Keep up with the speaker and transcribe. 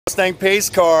Mustang pace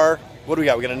car. What do we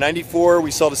got? We got a 94.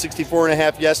 We sold a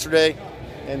 64.5 yesterday.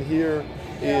 And here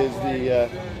is the...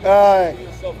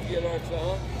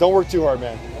 don't work too hard,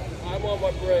 man. I'm on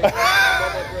my break.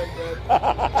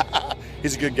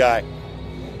 He's a good guy.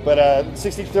 But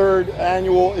 63rd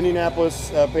annual Indianapolis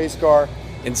pace car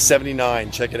in 79.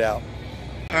 Check it out.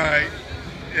 All right.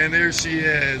 And there she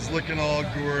is, looking all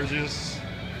gorgeous.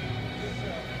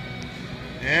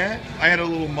 And I had a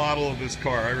little model of this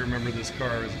car. I remember this car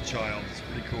as a child. It's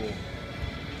pretty cool.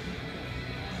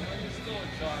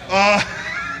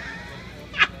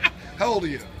 How old are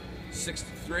you?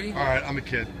 63. All right, I'm a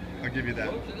kid. I'll give you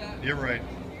that. You're right.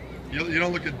 You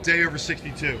don't look a day over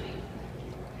 62.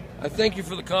 I thank you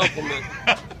for the compliment.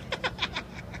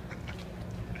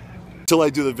 Until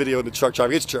I do the video in the truck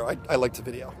driving. It's true. I like the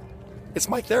video. It's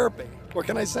my therapy. What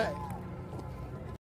can I say?